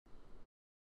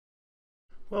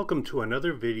Welcome to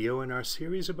another video in our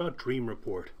series about Dream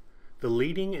Report, the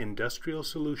leading industrial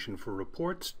solution for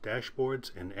reports,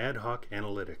 dashboards, and ad hoc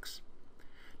analytics.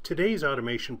 Today's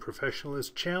automation professional is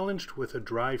challenged with a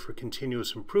drive for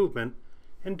continuous improvement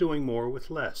and doing more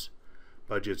with less.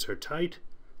 Budgets are tight,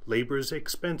 labor is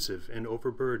expensive and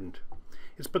overburdened.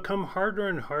 It's become harder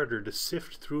and harder to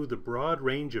sift through the broad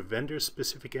range of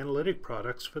vendor-specific analytic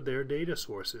products for their data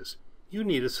sources. You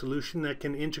need a solution that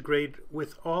can integrate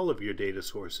with all of your data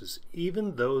sources,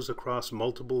 even those across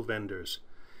multiple vendors.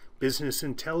 Business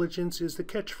intelligence is the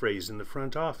catchphrase in the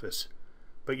front office,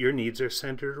 but your needs are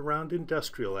centered around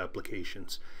industrial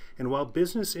applications. And while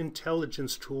business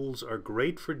intelligence tools are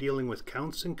great for dealing with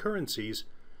counts and currencies,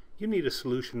 you need a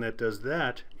solution that does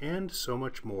that and so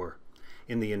much more.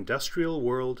 In the industrial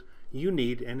world, you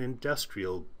need an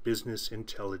industrial business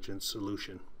intelligence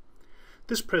solution.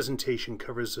 This presentation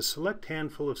covers a select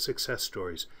handful of success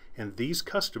stories, and these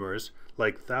customers,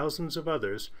 like thousands of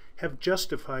others, have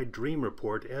justified Dream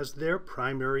Report as their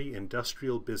primary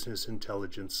industrial business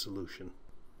intelligence solution.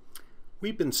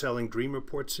 We've been selling Dream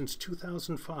Report since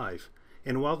 2005,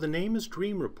 and while the name is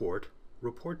Dream Report,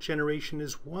 report generation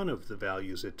is one of the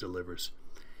values it delivers.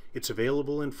 It's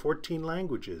available in 14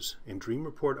 languages, and Dream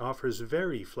Report offers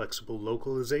very flexible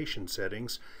localization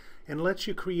settings and lets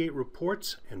you create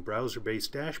reports and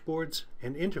browser-based dashboards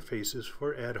and interfaces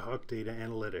for ad hoc data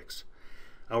analytics.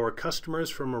 Our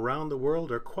customers from around the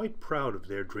world are quite proud of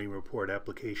their Dream Report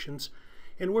applications,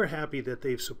 and we're happy that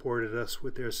they've supported us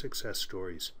with their success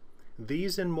stories.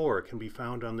 These and more can be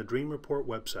found on the Dream Report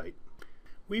website.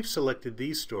 We've selected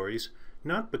these stories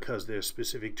not because they're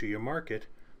specific to your market,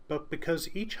 but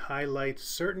because each highlights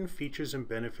certain features and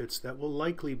benefits that will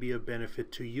likely be of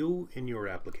benefit to you in your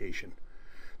application.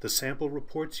 The sample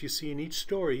reports you see in each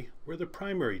story were the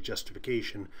primary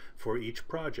justification for each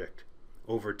project.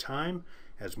 Over time,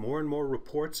 as more and more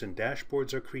reports and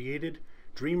dashboards are created,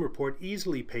 Dream Report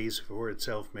easily pays for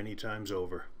itself many times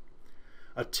over.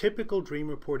 A typical Dream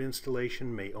Report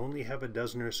installation may only have a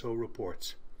dozen or so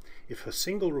reports. If a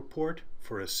single report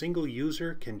for a single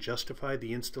user can justify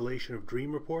the installation of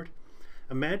Dream Report,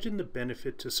 imagine the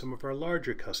benefit to some of our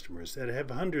larger customers that have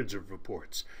hundreds of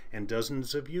reports and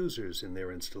dozens of users in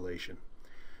their installation.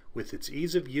 With its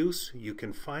ease of use, you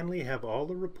can finally have all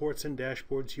the reports and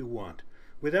dashboards you want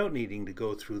without needing to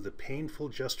go through the painful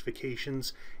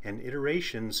justifications and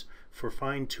iterations for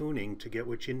fine-tuning to get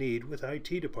what you need with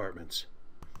IT departments.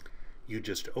 You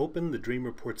just open the Dream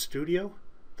Report Studio,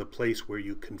 the place where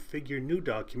you configure new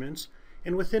documents,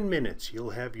 and within minutes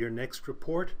you'll have your next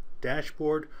report,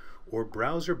 dashboard, or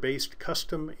browser-based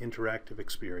custom interactive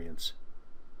experience.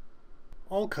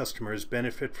 All customers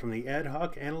benefit from the ad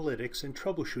hoc analytics and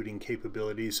troubleshooting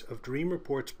capabilities of Dream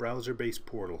Report's browser-based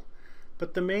portal,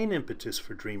 but the main impetus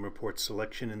for Dream Report's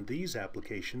selection in these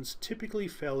applications typically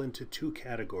fell into two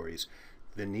categories: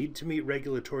 the need to meet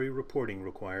regulatory reporting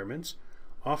requirements,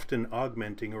 often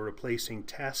augmenting or replacing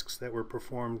tasks that were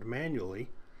performed manually,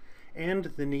 and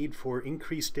the need for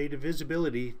increased data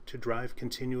visibility to drive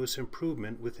continuous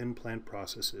improvement within plant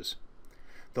processes.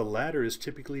 The latter is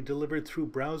typically delivered through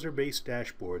browser-based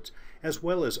dashboards, as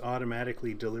well as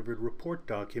automatically delivered report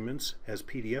documents as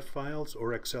PDF files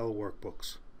or Excel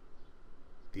workbooks.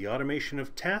 The automation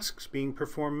of tasks being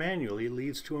performed manually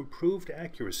leads to improved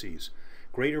accuracies,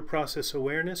 greater process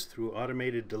awareness through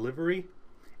automated delivery,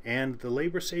 and the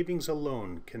labor savings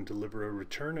alone can deliver a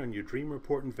return on your Dream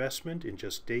Report investment in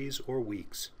just days or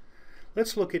weeks.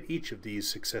 Let's look at each of these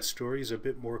success stories a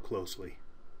bit more closely.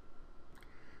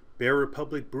 Bear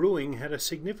Republic Brewing had a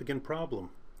significant problem.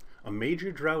 A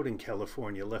major drought in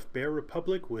California left Bear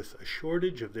Republic with a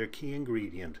shortage of their key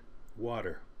ingredient,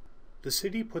 water. The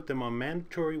city put them on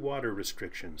mandatory water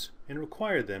restrictions and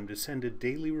required them to send a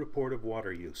daily report of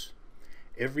water use.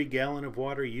 Every gallon of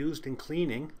water used in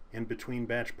cleaning and between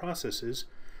batch processes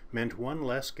meant one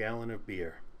less gallon of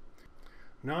beer.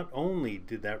 Not only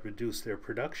did that reduce their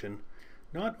production,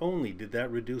 but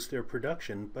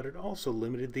it also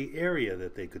limited the area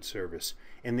that they could service,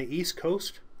 and the East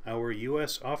Coast, our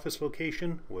U.S. office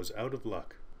location, was out of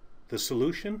luck. The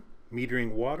solution?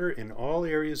 Metering water in all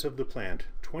areas of the plant,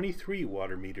 23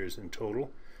 water meters in total,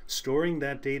 storing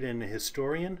that data in a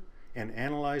historian, and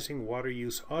analyzing water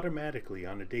use automatically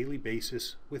on a daily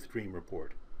basis with Dream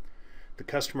Report. The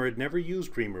customer had never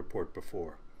used Dream Report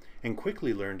before and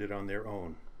quickly learned it on their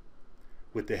own.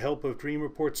 With the help of Dream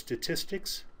Report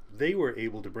statistics, they were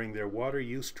able to bring their water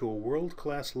use to a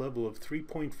world-class level of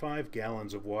 3.5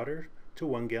 gallons of water to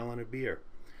 1 gallon of beer,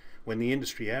 when the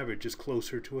industry average is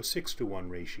closer to a 6-to-1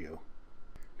 ratio.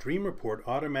 Dream Report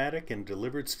automatic and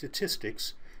delivered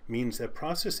statistics means that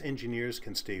process engineers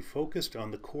can stay focused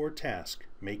on the core task,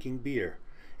 making beer,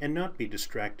 and not be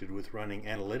distracted with running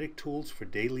analytic tools for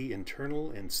daily internal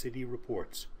and city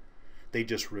reports. They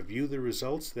just review the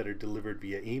results that are delivered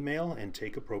via email and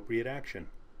take appropriate action.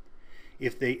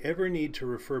 If they ever need to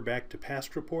refer back to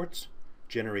past reports,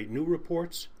 generate new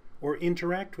reports, or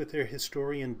interact with their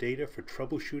historian data for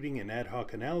troubleshooting and ad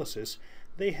hoc analysis,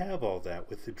 they have all that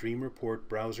with the Dream Report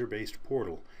browser-based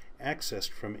portal, accessed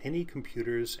from any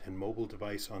computers and mobile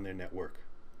device on their network.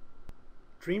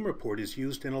 Dream Report is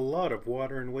used in a lot of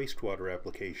water and wastewater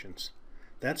applications.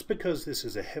 That's because this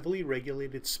is a heavily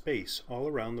regulated space all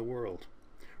around the world.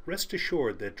 Rest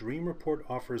assured that Dream Report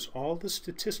offers all the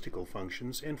statistical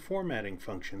functions and formatting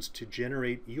functions to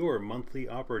generate your monthly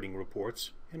operating reports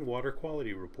and water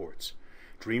quality reports.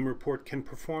 Dream Report can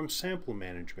perform sample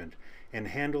management and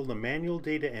handle the manual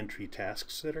data entry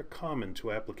tasks that are common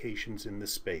to applications in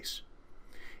this space.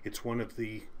 It's one of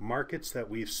the markets that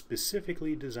we've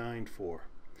specifically designed for.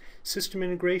 System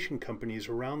integration companies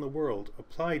around the world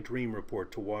apply Dream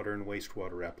Report to water and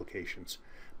wastewater applications.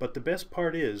 But the best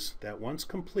part is that once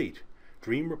complete,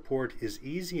 Dream Report is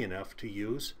easy enough to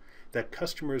use that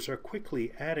customers are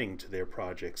quickly adding to their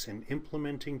projects and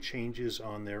implementing changes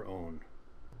on their own.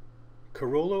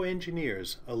 Carollo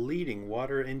Engineers, a leading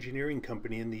water engineering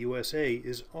company in the USA,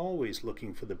 is always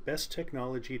looking for the best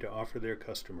technology to offer their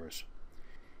customers.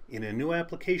 In a new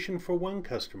application for one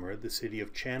customer, the city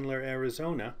of Chandler,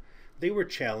 Arizona, they were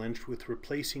challenged with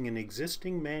replacing an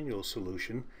existing manual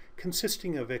solution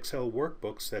consisting of Excel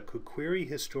workbooks that could query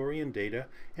historian data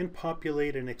and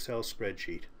populate an Excel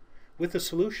spreadsheet, with a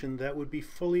solution that would be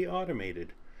fully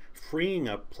automated, freeing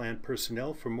up plant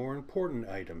personnel for more important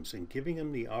items and giving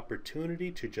them the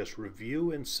opportunity to just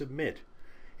review and submit,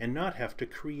 and not have to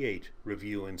create,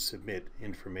 review, and submit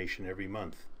information every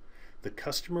month. The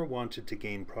customer wanted to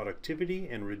gain productivity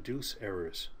and reduce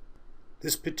errors.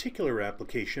 This particular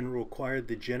application required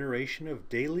the generation of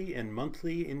daily and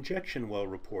monthly injection well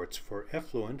reports for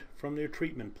effluent from their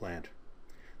treatment plant.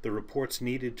 The reports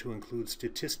needed to include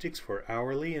statistics for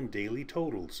hourly and daily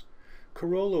totals.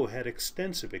 Carollo had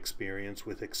extensive experience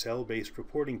with Excel-based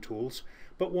reporting tools,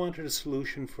 but wanted a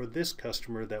solution for this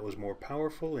customer that was more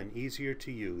powerful and easier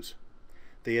to use.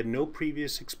 They had no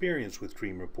previous experience with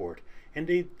Dream Report, and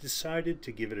they decided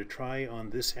to give it a try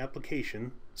on this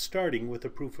application, starting with a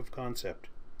proof of concept.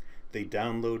 They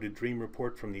downloaded Dream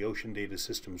Report from the Ocean Data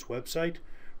Systems website,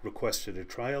 requested a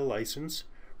trial license,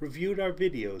 reviewed our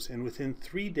videos, and within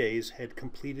 3 days had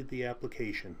completed the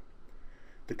application.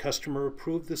 The customer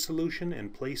approved the solution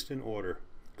and placed an order.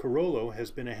 Carollo has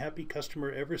been a happy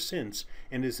customer ever since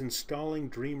and is installing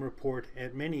Dream Report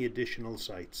at many additional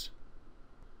sites.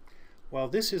 While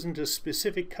this isn't a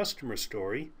specific customer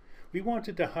story, we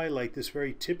wanted to highlight this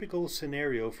very typical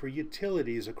scenario for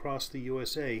utilities across the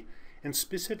USA, and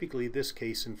specifically this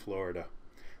case in Florida.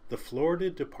 The Florida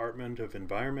Department of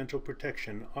Environmental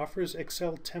Protection offers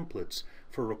Excel templates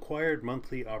for required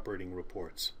monthly operating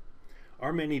reports.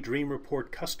 Our many Dream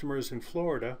Report customers in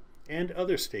Florida and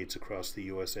other states across the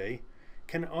USA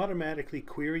can automatically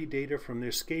query data from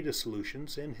their SCADA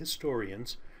solutions and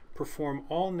historians, perform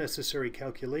all necessary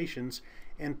calculations,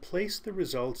 and place the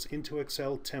results into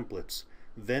Excel templates,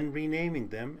 then renaming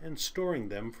them and storing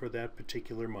them for that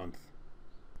particular month.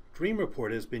 Dream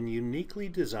Report has been uniquely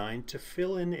designed to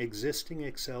fill in existing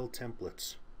Excel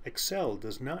templates. Excel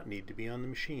does not need to be on the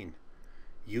machine.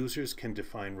 Users can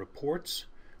define reports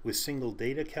with single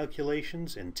data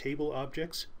calculations and table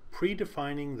objects,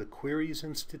 predefining the queries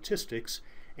and statistics,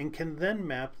 and can then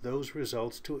map those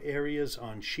results to areas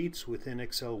on sheets within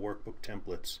Excel workbook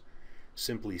templates.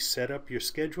 Simply set up your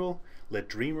schedule, let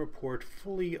Dream Report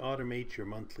fully automate your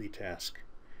monthly task.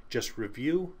 Just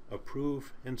review,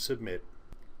 approve, and submit.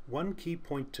 One key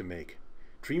point to make: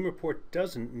 Dream Report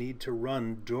doesn't need to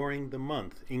run during the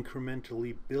month,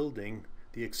 incrementally building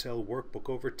the Excel workbook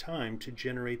over time to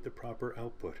generate the proper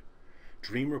output.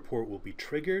 Dream Report will be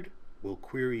triggered, will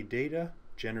query data,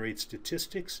 generate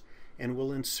statistics, and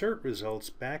will insert results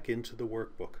back into the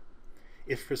workbook.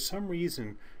 If for some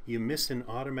reason you miss an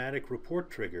automatic report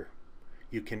trigger,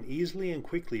 you can easily and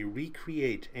quickly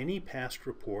recreate any past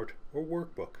report or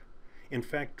workbook. In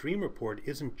fact, Dream Report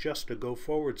isn't just a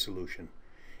go-forward solution.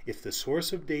 If the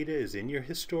source of data is in your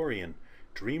historian,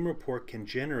 Dream Report can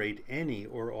generate any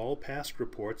or all past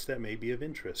reports that may be of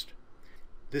interest.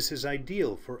 This is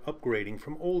ideal for upgrading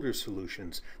from older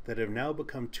solutions that have now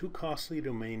become too costly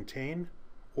to maintain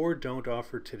or don't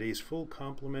offer today's full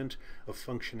complement of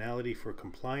functionality for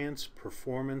compliance,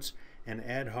 performance, and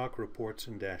ad hoc reports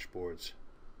and dashboards.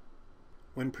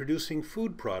 When producing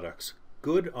food products,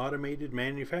 Good automated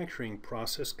manufacturing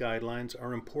process guidelines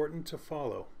are important to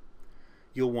follow.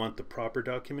 You'll want the proper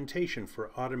documentation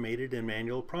for automated and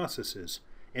manual processes,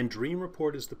 and Dream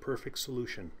Report is the perfect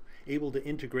solution, able to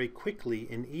integrate quickly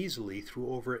and easily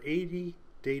through over 80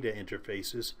 data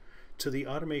interfaces to the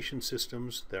automation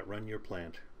systems that run your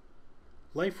plant.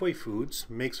 Lifeway Foods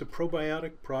makes a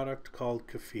probiotic product called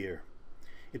kefir.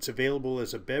 It's available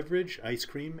as a beverage, ice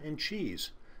cream, and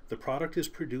cheese. The product is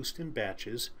produced in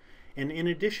batches, and in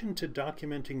addition to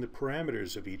documenting the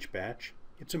parameters of each batch,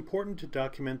 it's important to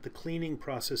document the cleaning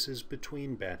processes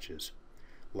between batches.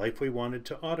 Lifeway wanted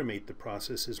to automate the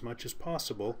process as much as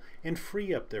possible and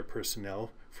free up their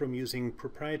personnel from using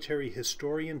proprietary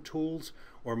historian tools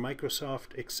or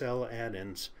Microsoft Excel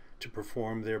add-ins to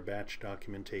perform their batch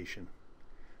documentation.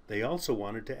 They also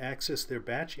wanted to access their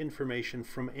batch information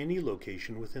from any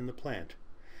location within the plant.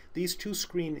 These two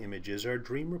screen images are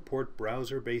Dream Report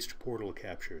browser-based portal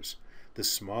captures. The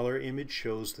smaller image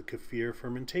shows the kefir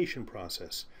fermentation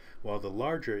process, while the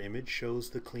larger image shows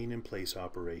the clean-in-place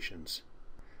operations.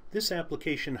 This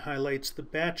application highlights the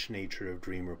batch nature of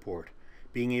Dream Report,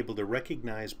 being able to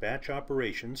recognize batch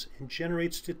operations and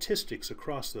generate statistics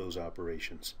across those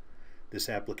operations. This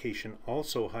application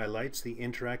also highlights the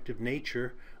interactive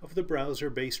nature of the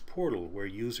browser-based portal, where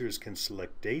users can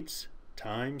select dates,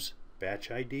 times,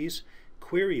 batch IDs,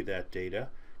 query that data,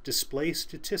 display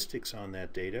statistics on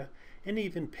that data, and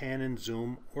even pan and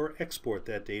zoom or export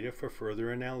that data for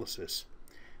further analysis.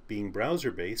 Being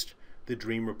browser-based, the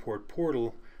Dream Report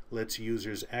portal lets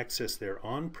users access their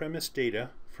on-premise data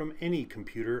from any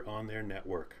computer on their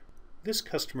network. This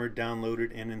customer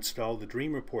downloaded and installed the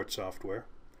Dream Report software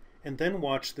and then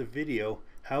watched the video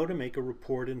How to Make a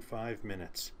Report in 5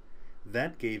 Minutes.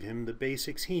 That gave him the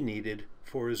basics he needed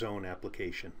for his own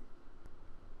application.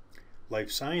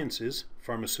 Life sciences,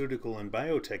 pharmaceutical and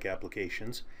biotech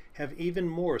applications have even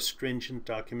more stringent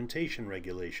documentation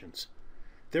regulations.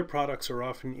 Their products are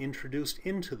often introduced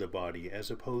into the body as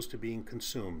opposed to being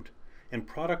consumed, and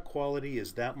product quality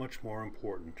is that much more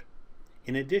important.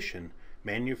 In addition,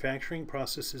 manufacturing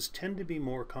processes tend to be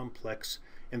more complex,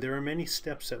 and there are many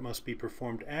steps that must be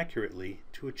performed accurately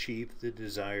to achieve the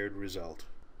desired result.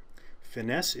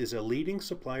 Finesse is a leading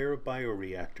supplier of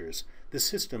bioreactors, the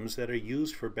systems that are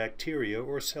used for bacteria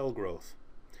or cell growth.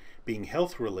 Being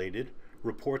health-related,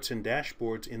 reports and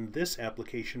dashboards in this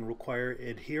application require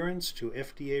adherence to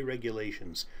FDA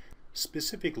regulations,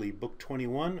 specifically Book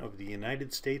 21 of the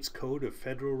United States Code of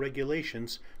Federal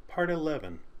Regulations, Part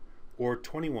 11, or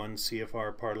 21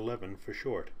 CFR Part 11 for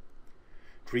short.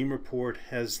 Dream Report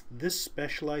has this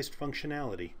specialized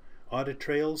functionality: audit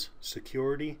trails,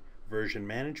 security, version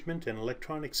management, and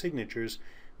electronic signatures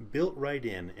built right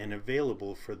in and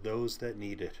available for those that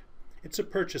need it. It's a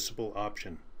purchasable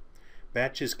option.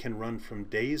 Batches can run from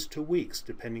days to weeks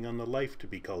depending on the life to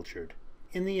be cultured.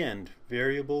 In the end,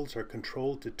 variables are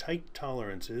controlled to tight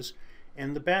tolerances,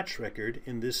 and the batch record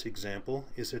in this example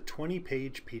is a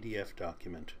 20-page PDF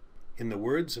document. In the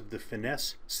words of the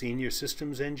Finesse Senior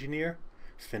Systems Engineer,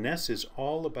 Finesse is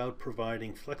all about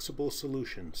providing flexible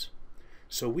solutions.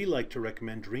 So we like to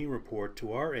recommend Dream Report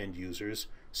to our end users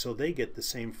so they get the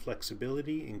same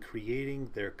flexibility in creating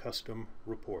their custom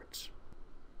reports.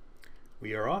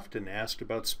 We are often asked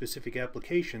about specific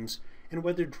applications and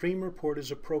whether Dream Report is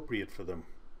appropriate for them.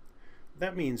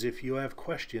 That means if you have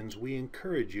questions, we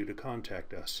encourage you to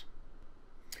contact us.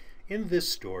 In this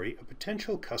story, a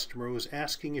potential customer was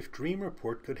asking if Dream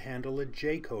Report could handle a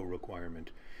JCO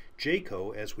requirement.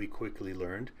 JCO, as we quickly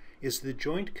learned, is the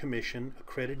Joint Commission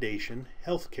Accreditation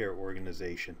Healthcare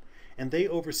Organization, and they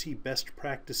oversee best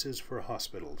practices for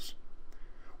hospitals.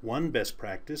 One best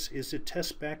practice is to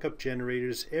test backup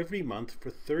generators every month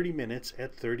for 30 minutes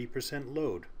at 30%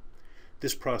 load.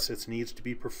 This process needs to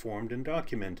be performed and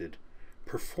documented.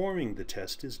 Performing the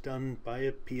test is done by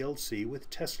a PLC with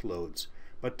test loads,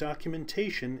 but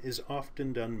documentation is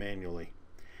often done manually.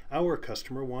 Our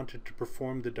customer wanted to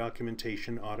perform the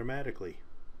documentation automatically.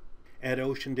 At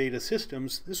Ocean Data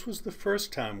Systems, this was the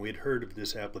first time we had heard of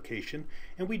this application,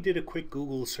 and we did a quick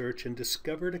Google search and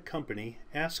discovered a company,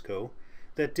 ASCO,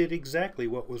 that did exactly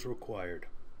what was required.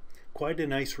 Quite a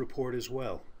nice report as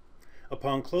well.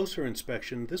 Upon closer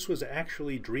inspection, this was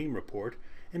actually Dream Report,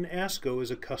 and ASCO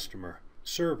is a customer,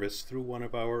 serviced through one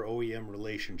of our OEM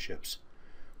relationships.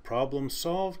 Problem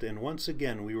solved, and once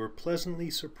again we were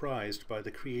pleasantly surprised by the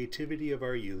creativity of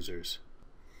our users.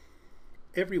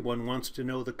 Everyone wants to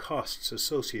know the costs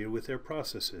associated with their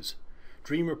processes.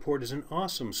 Dream Report is an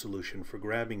awesome solution for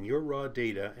grabbing your raw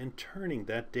data and turning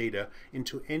that data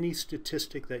into any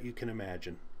statistic that you can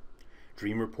imagine.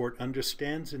 Dream Report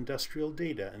understands industrial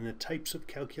data and the types of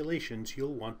calculations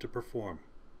you'll want to perform.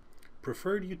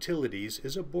 Preferred Utilities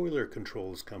is a boiler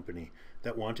controls company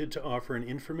that wanted to offer an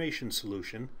information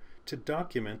solution to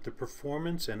document the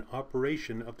performance and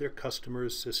operation of their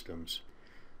customers' systems.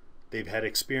 They've had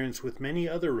experience with many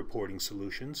other reporting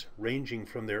solutions, ranging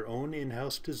from their own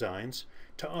in-house designs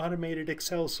to automated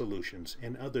Excel solutions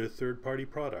and other third-party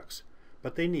products,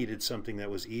 but they needed something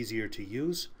that was easier to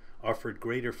use, offered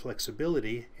greater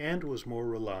flexibility, and was more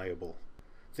reliable.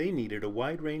 They needed a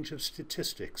wide range of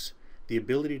statistics, the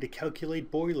ability to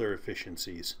calculate boiler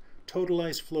efficiencies,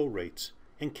 totalize flow rates,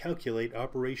 and calculate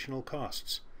operational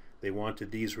costs. They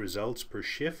wanted these results per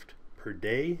shift, per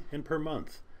day, and per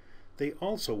month. They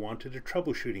also wanted a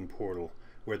troubleshooting portal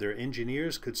where their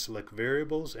engineers could select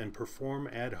variables and perform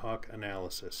ad hoc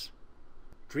analysis.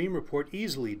 Dream Report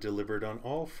easily delivered on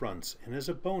all fronts, and as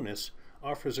a bonus,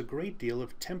 offers a great deal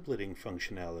of templating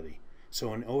functionality,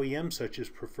 so an OEM such as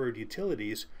Preferred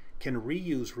Utilities can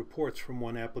reuse reports from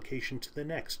one application to the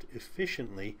next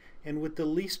efficiently and with the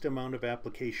least amount of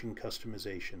application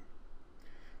customization.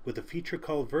 With a feature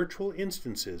called Virtual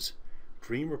Instances,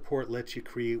 Dream Report lets you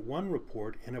create one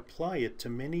report and apply it to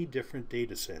many different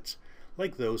datasets,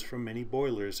 like those from many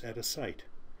boilers at a site.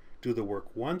 Do the work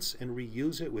once and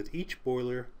reuse it with each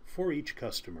boiler for each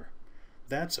customer.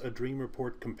 That's a Dream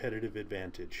Report competitive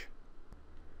advantage.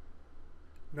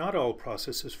 Not all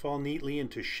processes fall neatly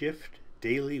into shift,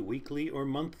 daily, weekly, or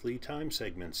monthly time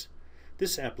segments.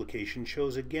 This application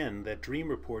shows again that Dream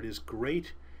Report is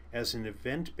great as an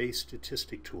event-based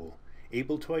statistic tool,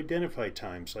 able to identify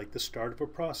times like the start of a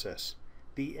process,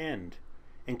 the end,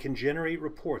 and can generate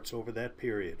reports over that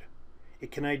period.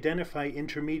 It can identify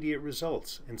intermediate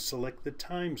results and select the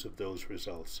times of those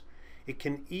results. It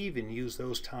can even use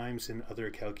those times in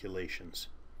other calculations.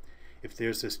 If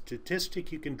there's a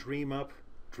statistic you can dream up,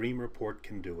 Dream Report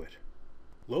can do it.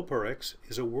 Loparex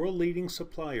is a world-leading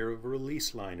supplier of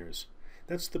release liners.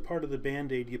 That's the part of the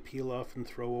Band-Aid you peel off and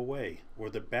throw away, or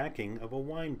the backing of a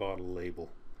wine bottle label.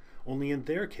 Only in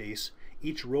their case,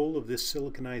 each roll of this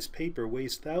siliconized paper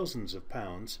weighs thousands of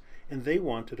pounds, and they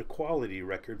wanted a quality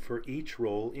record for each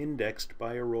roll indexed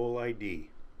by a roll ID.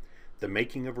 The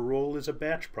making of a roll is a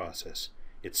batch process.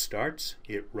 It starts,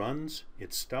 it runs,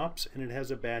 it stops, and it has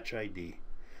a batch ID.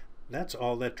 That's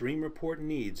all that Dream Report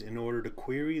needs in order to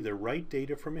query the right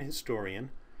data from a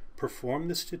historian, perform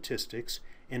the statistics,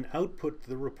 and output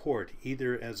the report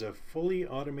either as a fully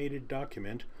automated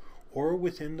document or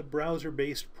within the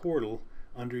browser-based portal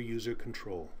under user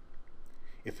control.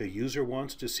 If a user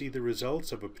wants to see the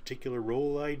results of a particular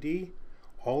roll ID,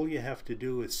 all you have to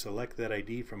do is select that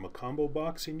ID from a combo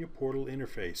box in your portal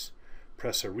interface,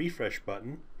 press a refresh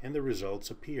button, and the results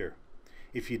appear.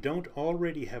 If you don't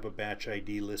already have a batch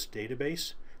ID list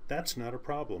database, that's not a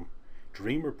problem.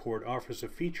 Dream Report offers a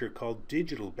feature called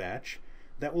Digital Batch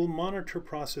that will monitor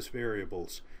process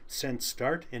variables, send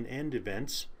start and end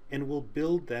events, and will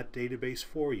build that database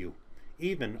for you,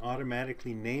 even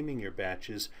automatically naming your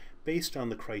batches based on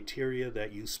the criteria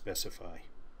that you specify.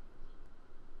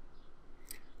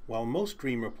 While most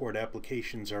Dream Report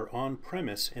applications are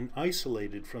on-premise and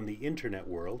isolated from the internet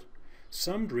world,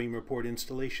 some Dream Report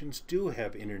installations do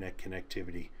have internet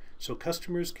connectivity, so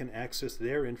customers can access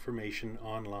their information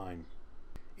online.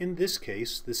 In this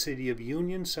case, the city of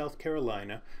Union, South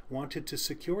Carolina wanted to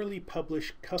securely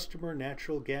publish customer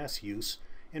natural gas use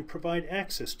and provide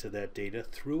access to that data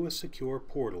through a secure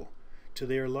portal to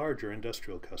their larger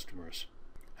industrial customers.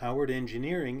 Howard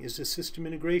Engineering is a system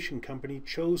integration company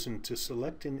chosen to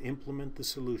select and implement the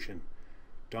solution.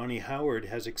 Donnie Howard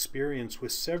has experience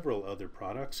with several other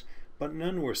products, but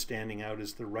none were standing out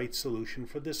as the right solution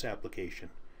for this application.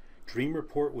 Dream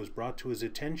Report was brought to his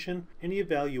attention, and he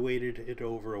evaluated it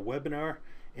over a webinar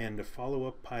and a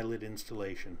follow-up pilot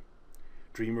installation.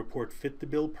 Dream Report fit the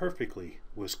bill perfectly,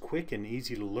 was quick and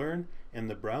easy to learn, and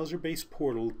the browser-based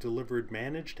portal delivered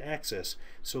managed access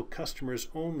so customers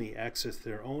only access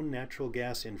their own natural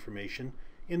gas information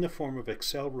in the form of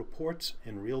Excel reports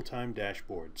and real-time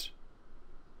dashboards.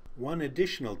 One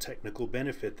additional technical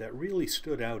benefit that really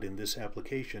stood out in this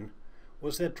application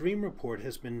was that Dream Report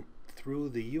has been through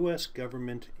the U.S.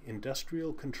 Government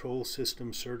Industrial Control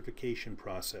System Certification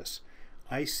Process,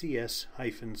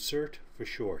 ICS-CERT for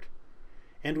short,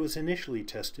 and was initially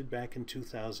tested back in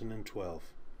 2012.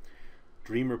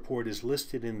 Dream Report is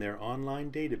listed in their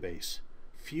online database.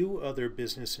 Few other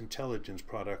business intelligence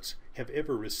products have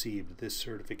ever received this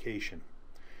certification.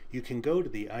 You can go to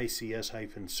the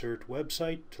ICS-CERT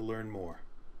website to learn more.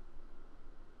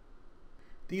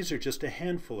 These are just a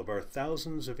handful of our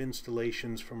thousands of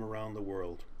installations from around the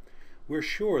world. We're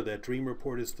sure that Dream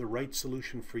Report is the right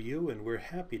solution for you, and we're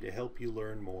happy to help you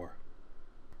learn more.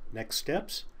 Next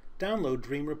steps: download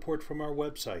Dream Report from our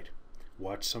website,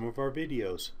 watch some of our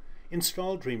videos,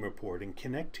 install Dream Report and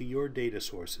connect to your data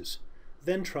sources.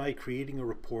 Then try creating a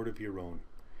report of your own.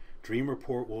 Dream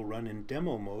Report will run in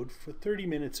demo mode for 30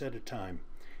 minutes at a time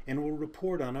and will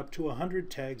report on up to 100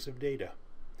 tags of data.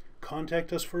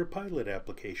 Contact us for a pilot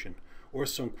application or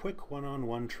some quick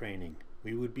one-on-one training.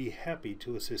 We would be happy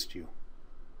to assist you.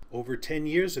 Over 10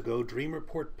 years ago, Dream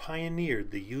Report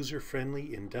pioneered the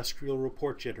user-friendly industrial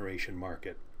report generation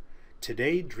market.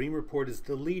 Today, Dream Report is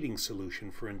the leading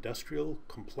solution for industrial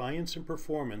compliance and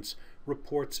performance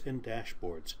reports and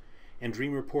dashboards, and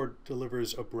Dream Report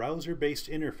delivers a browser-based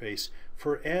interface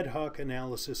for ad hoc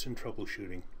analysis and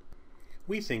troubleshooting.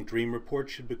 We think Dream Report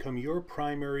should become your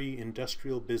primary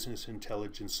industrial business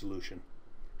intelligence solution.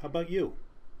 How about you?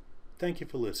 Thank you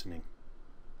for listening.